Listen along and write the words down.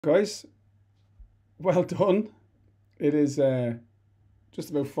Guys, well done. It is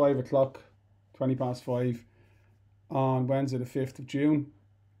just about 5 o'clock, 20 past 5 on Wednesday, the 5th of June.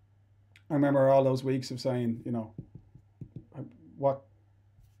 I remember all those weeks of saying, what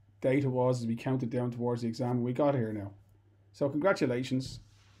date it was as we counted down towards the exam. We got here now. So, congratulations.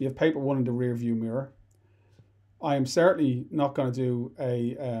 You have paper one in the rear view mirror. I am certainly not going to do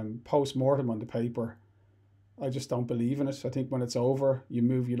a post mortem on the paper. I just don't believe in it. I think when it's over, you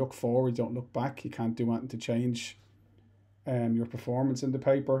move, you look forward, you don't look back. You can't do anything to change your performance in the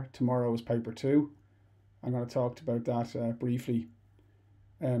paper. Tomorrow is paper two. I'm going to talk about that briefly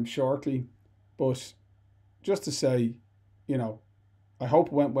shortly. But just to say, I hope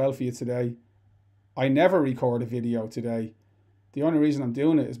it went well for you today. I never record a video today. The only reason I'm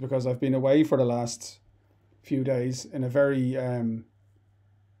doing it is because I've been away for the last few days in a very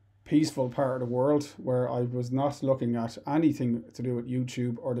peaceful part of the world where I was not looking at anything to do with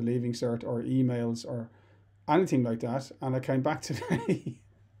YouTube or the Leaving Cert or emails or anything like that. And I came back today.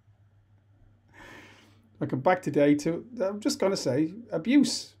 I come back today to, I'm just going to say,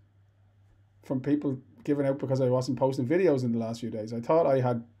 abuse from people giving out because I wasn't posting videos in the last few days. I thought I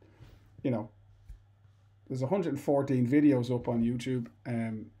had, there's 114 videos up on YouTube.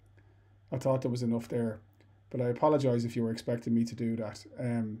 I thought there was enough there, but I apologize if you were expecting me to do that.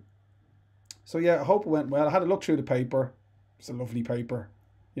 So yeah, I hope it went well. I had a look through the paper. It's a lovely paper.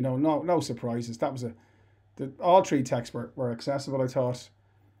 No surprises. That was all three texts were accessible. I thought,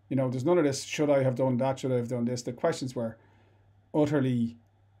 there's none of this, should I have done that, should I have done this? The questions were utterly,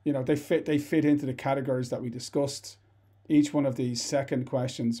 they fit into the categories that we discussed. Each one of these second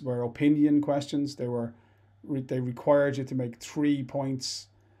questions were opinion questions. They required you to make 3 points,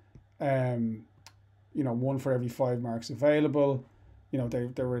 one for every 5 marks available.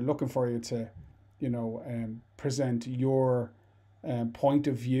 They were looking for you to, present your point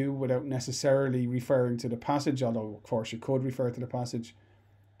of view without necessarily referring to the passage, although of course you could refer to the passage.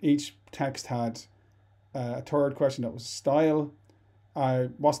 Each text had a third question that was style. I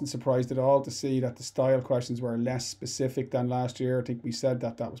wasn't surprised at all to see that the style questions were less specific than last year. I think we said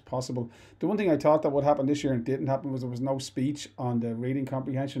that was possible. The one thing I thought that would happen this year and didn't happen was there was no speech on the reading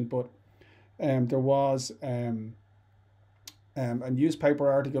comprehension, but there was a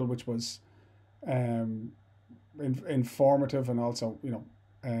newspaper article which was informative and also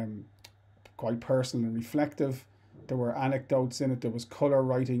quite personal and reflective. There were anecdotes in it. There was color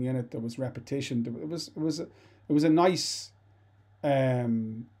writing in it. There was repetition. It was a nice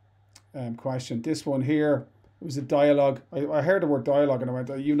question. This one here, it was a dialogue. I heard the word dialogue and I went,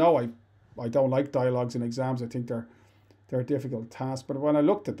 I don't like dialogues in exams. I think they're a difficult task. But when I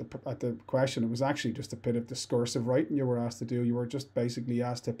looked at the question, it was actually just a bit of discursive writing you were asked to do. You were just basically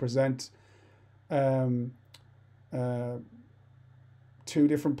asked to present 2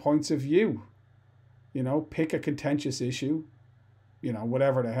 different points of view. Pick a contentious issue,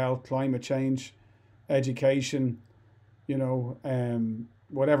 whatever the hell, climate change, education,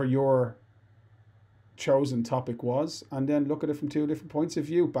 whatever your chosen topic was, and then look at it from 2 different points of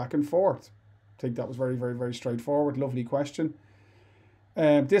view, back and forth. I think that was very, very, very straightforward. Lovely question.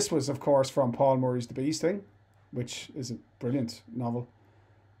 This was, of course, from Paul Murray's The Bee Sting, which is a brilliant novel.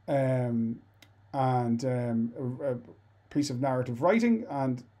 And a piece of narrative writing,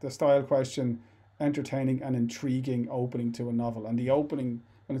 and the style question, entertaining and intriguing opening to a novel. And the opening,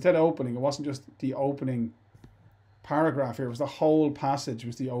 when I said opening, it wasn't just the opening paragraph here, it was the whole passage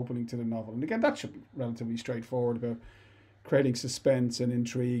was the opening to the novel. And again, that should be relatively straightforward about creating suspense and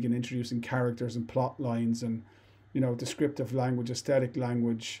intrigue and introducing characters and plot lines and descriptive language, aesthetic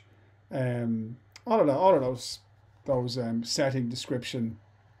language, all of those setting, description,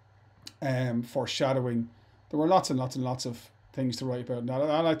 foreshadowing. There were lots and lots and lots of things to write about, and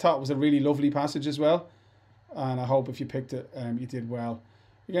I thought it was a really lovely passage as well, and I hope if you picked it, you did well.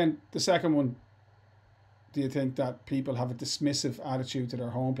 Again, the second one, do you think that people have a dismissive attitude to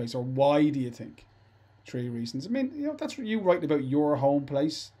their home place, or why do you think? 3 reasons. I mean, that's you writing about your home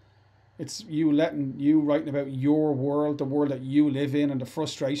place. It's you writing about your world, the world that you live in, and the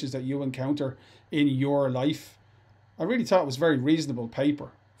frustrations that you encounter in your life. I really thought it was very reasonable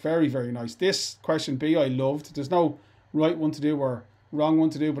paper. Very, very nice. This question B I loved. There's no right one to do or wrong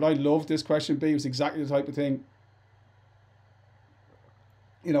one to do, but I loved this question B. It was exactly the type of thing,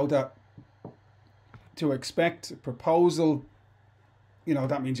 that to expect a proposal,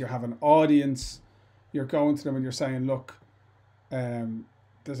 that means you have an audience. You're going to them and you're saying, look,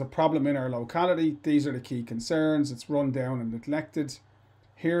 there's a problem in our locality. These are the key concerns. It's run down and neglected.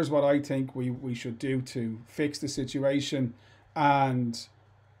 Here's what I think we should do to fix the situation. And,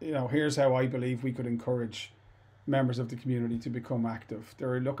 here's how I believe we could encourage members of the community to become active.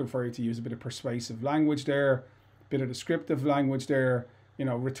 They're looking for you to use a bit of persuasive language there, a bit of descriptive language there, you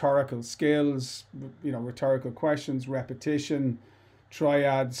know, rhetorical skills, you know, rhetorical questions, repetition,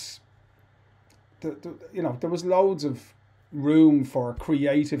 triads. You know, there was loads of room for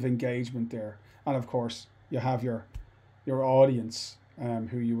creative engagement there. And of course, you have your audience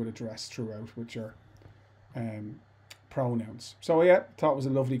who you would address throughout with your pronouns. So yeah, thought it was a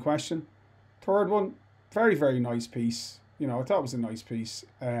lovely question. Third one, very, very nice piece. You know, I thought it was a nice piece.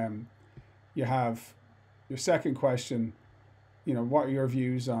 You have your second question, you know, what are your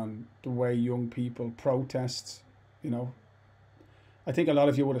views on the way young people protest? You know, I think a lot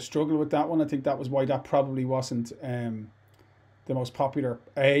of you would have struggled with that one. I think that was why that probably wasn't the most popular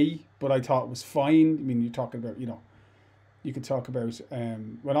but I thought it was fine. I mean, you're talking about, you know, you could talk about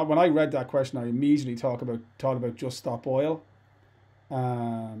when I read that question, I immediately thought about Just Stop Oil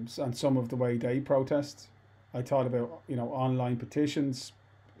and some of the way they protest. I thought about, you know, online petitions.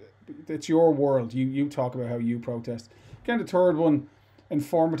 It's your world. You talk about how you protest. Again, the third one,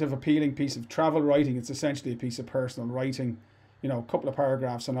 informative, appealing piece of travel writing. It's essentially a piece of personal writing. You know, a couple of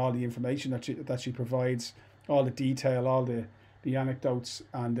paragraphs on all the information that she provides, all the detail, all the anecdotes,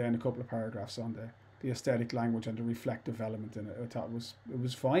 and then a couple of paragraphs on the aesthetic language and the reflective element in it. I thought it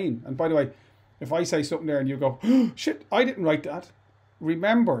was fine. And by the way, if I say something there and you go, oh, shit, I didn't write that.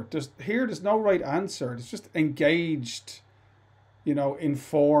 Remember, there's no right answer. It's just engaged, you know,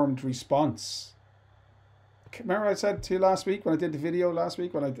 informed response. Remember I said to you last week when I did the video last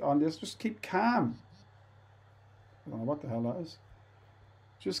week on this, just keep calm. I don't know what the hell that is.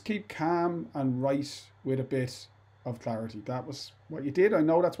 Just keep calm and write with a bit of clarity. That was what you did. I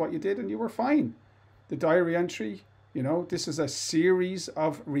know that's what you did, and you were fine. The diary entry, you know, this is a series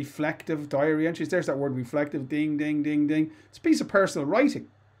of reflective diary entries. There's that word reflective. Ding, ding, ding, ding. It's a piece of personal writing.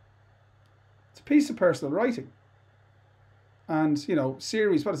 It's a piece of personal writing. And, you know,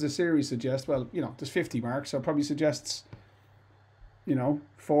 series, what does a series suggest? Well, you know, there's 50 marks, so it probably suggests, you know,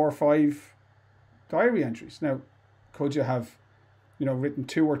 4 or 5 diary entries. Now, could you have, you know, written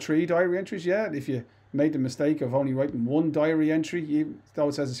 2 or 3 diary entries? Yeah, if you made the mistake of only writing 1 diary entry, even though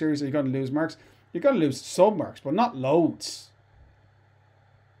it says a series, you're going to lose marks. You're going to lose some marks, but not loads.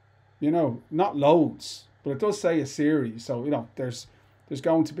 You know, not loads. But it does say a series, so, you know, there's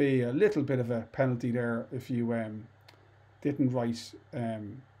going to be a little bit of a penalty there if you didn't write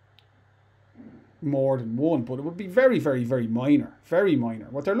more than 1, but it would be very, very, very minor. Very minor.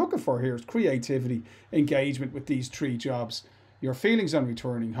 What they're looking for here is creativity, engagement with these 3 jobs, your feelings on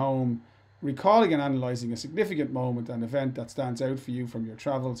returning home, recalling and analysing a significant moment and event that stands out for you from your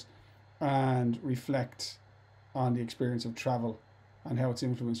travels, and reflect on the experience of travel and how it's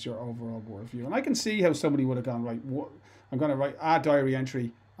influenced your overall worldview. And I can see how somebody would have gone, right, I'm going to write a diary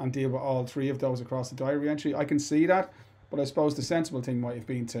entry and deal with all 3 of those across the diary entry. I can see that, but I suppose the sensible thing might have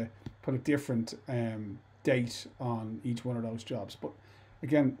been to put a different date on each one of those jobs. But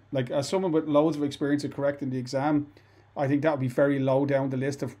again, like as someone with loads of experience of correcting the exam, I think that would be very low down the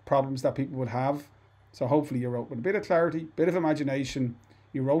list of problems that people would have. So hopefully you wrote with a bit of clarity, bit of imagination,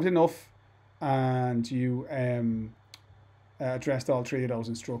 you wrote enough, and you addressed all 3 of those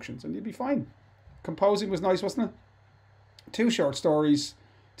instructions, and you'd be fine. Composing was nice, wasn't it? 2 short stories,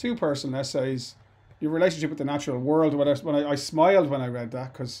 2 personal essays, your relationship with the natural world. When I smiled when I read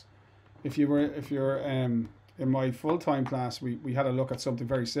that, because if you're in my full-time class, we had a look at something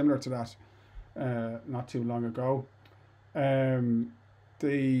very similar to that not too long ago.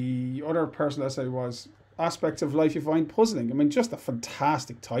 The other personal essay was aspects of life you find puzzling. I mean, just a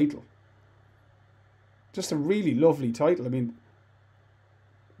fantastic title. Just a really lovely title. I mean,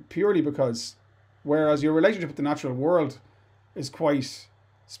 purely because whereas your relationship with the natural world is quite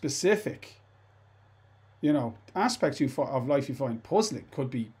specific, you know, aspects of life you find puzzling could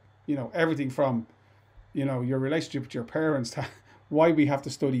be, you know, everything from, you know, your relationship with your parents to why we have to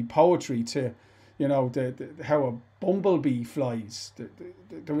study poetry to, you know, how a bumblebee flies.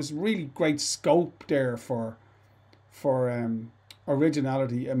 There was really great scope there for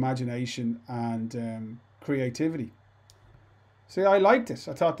originality, imagination, and creativity. See, I liked it.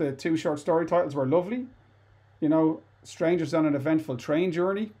 I thought the 2 short story titles were lovely. You know, Strangers on an Eventful Train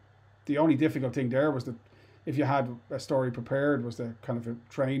Journey. The only difficult thing there was that if you had a story prepared, was the kind of a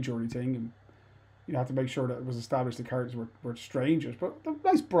train journey thing, and you had to make sure that it was established the characters were strangers. But a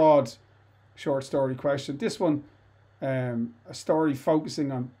nice broad short story question. This one, a story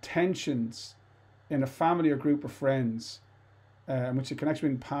focusing on tensions in a family or group of friends, in which the connection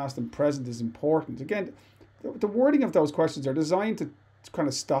between past and present is important. Again, the wording of those questions are designed to kind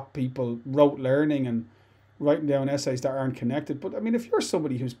of stop people rote learning and writing down essays that aren't connected. But I mean, if you're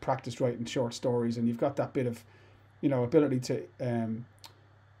somebody who's practiced writing short stories and you've got that bit of you know, ability to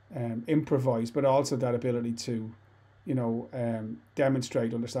improvise, but also that ability to, you know,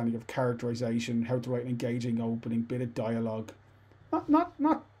 demonstrate understanding of characterization, how to write an engaging opening, bit of dialogue. Not.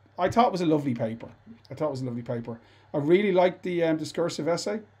 I thought it was a lovely paper. I thought it was a lovely paper. I really liked the discursive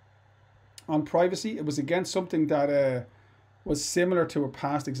essay on privacy. It was against something that was similar to a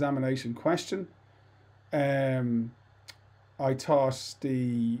past examination question. I thought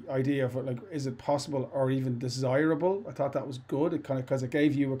the idea of like, is it possible or even desirable? I thought that was good. It kind of, because it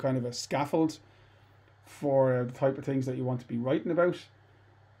gave you a kind of a scaffold for the type of things that you want to be writing about.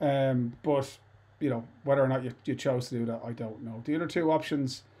 But you know, whether or not you chose to do that, I don't know. The other two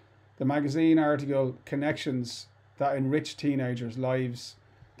options, the magazine article, connections that enrich teenagers' lives.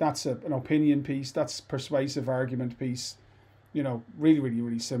 That's an opinion piece. That's persuasive argument piece. You know,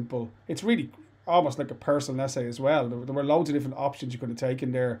 really simple. It's really almost like a personal essay as well. There were loads of different options you could have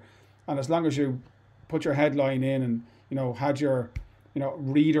taken there, and as long as you put your headline in and, you know, had your, you know,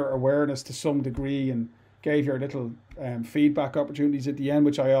 reader awareness to some degree and gave your little feedback opportunities at the end,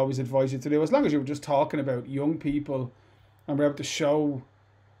 which I always advise you to do, as long as you were just talking about young people and were able to show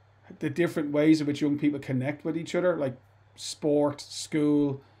the different ways in which young people connect with each other, like sport,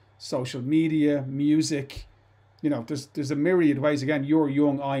 school, social media, music. You know, there's a myriad ways. Again, you're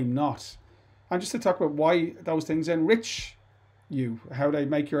young, I'm not. And just to talk about why those things enrich you, how they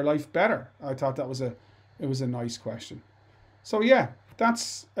make your life better. I thought that was it was a nice question. So yeah,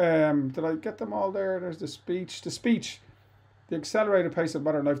 that's did I get them all there? There's the speech. The accelerated pace of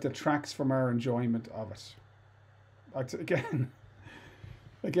modern life detracts from our enjoyment of it.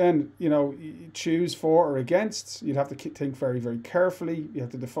 Again, you know, you choose for or against. You'd have to think very carefully. You have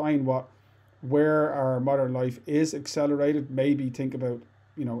to define where our modern life is accelerated. Maybe think about,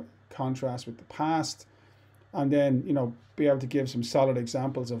 you know, contrast with the past, and then, you know, be able to give some solid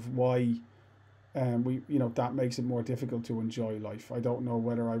examples of why you know, that makes it more difficult to enjoy life. I don't know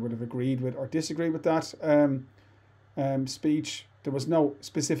whether I would have agreed with or disagreed with that speech. There was no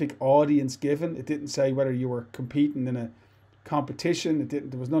specific audience given. It didn't say whether you were competing in a competition.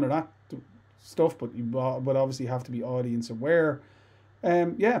 There was none of that stuff, but you would obviously have to be audience aware.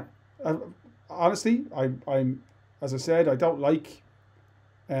 Honestly, I'm as I said, I don't like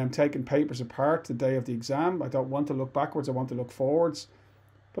taking papers apart the day of the exam. I don't want to look backwards. I want to look forwards.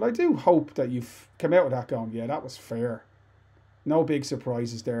 But I do hope that you've come out with that going, yeah, that was fair. No big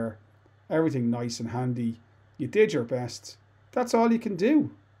surprises there. Everything nice and handy. You did your best. That's all you can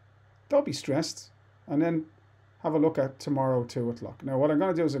do. Don't be stressed. And then have a look at tomorrow, 2 o'clock. Now, what I'm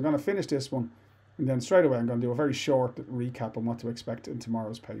going to do is I'm going to finish this one, and then straight away I'm going to do a very short recap on what to expect in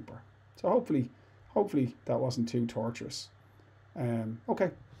tomorrow's paper. So hopefully that wasn't too torturous.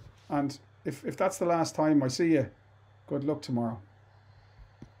 Okay. And if that's the last time I see you, good luck tomorrow.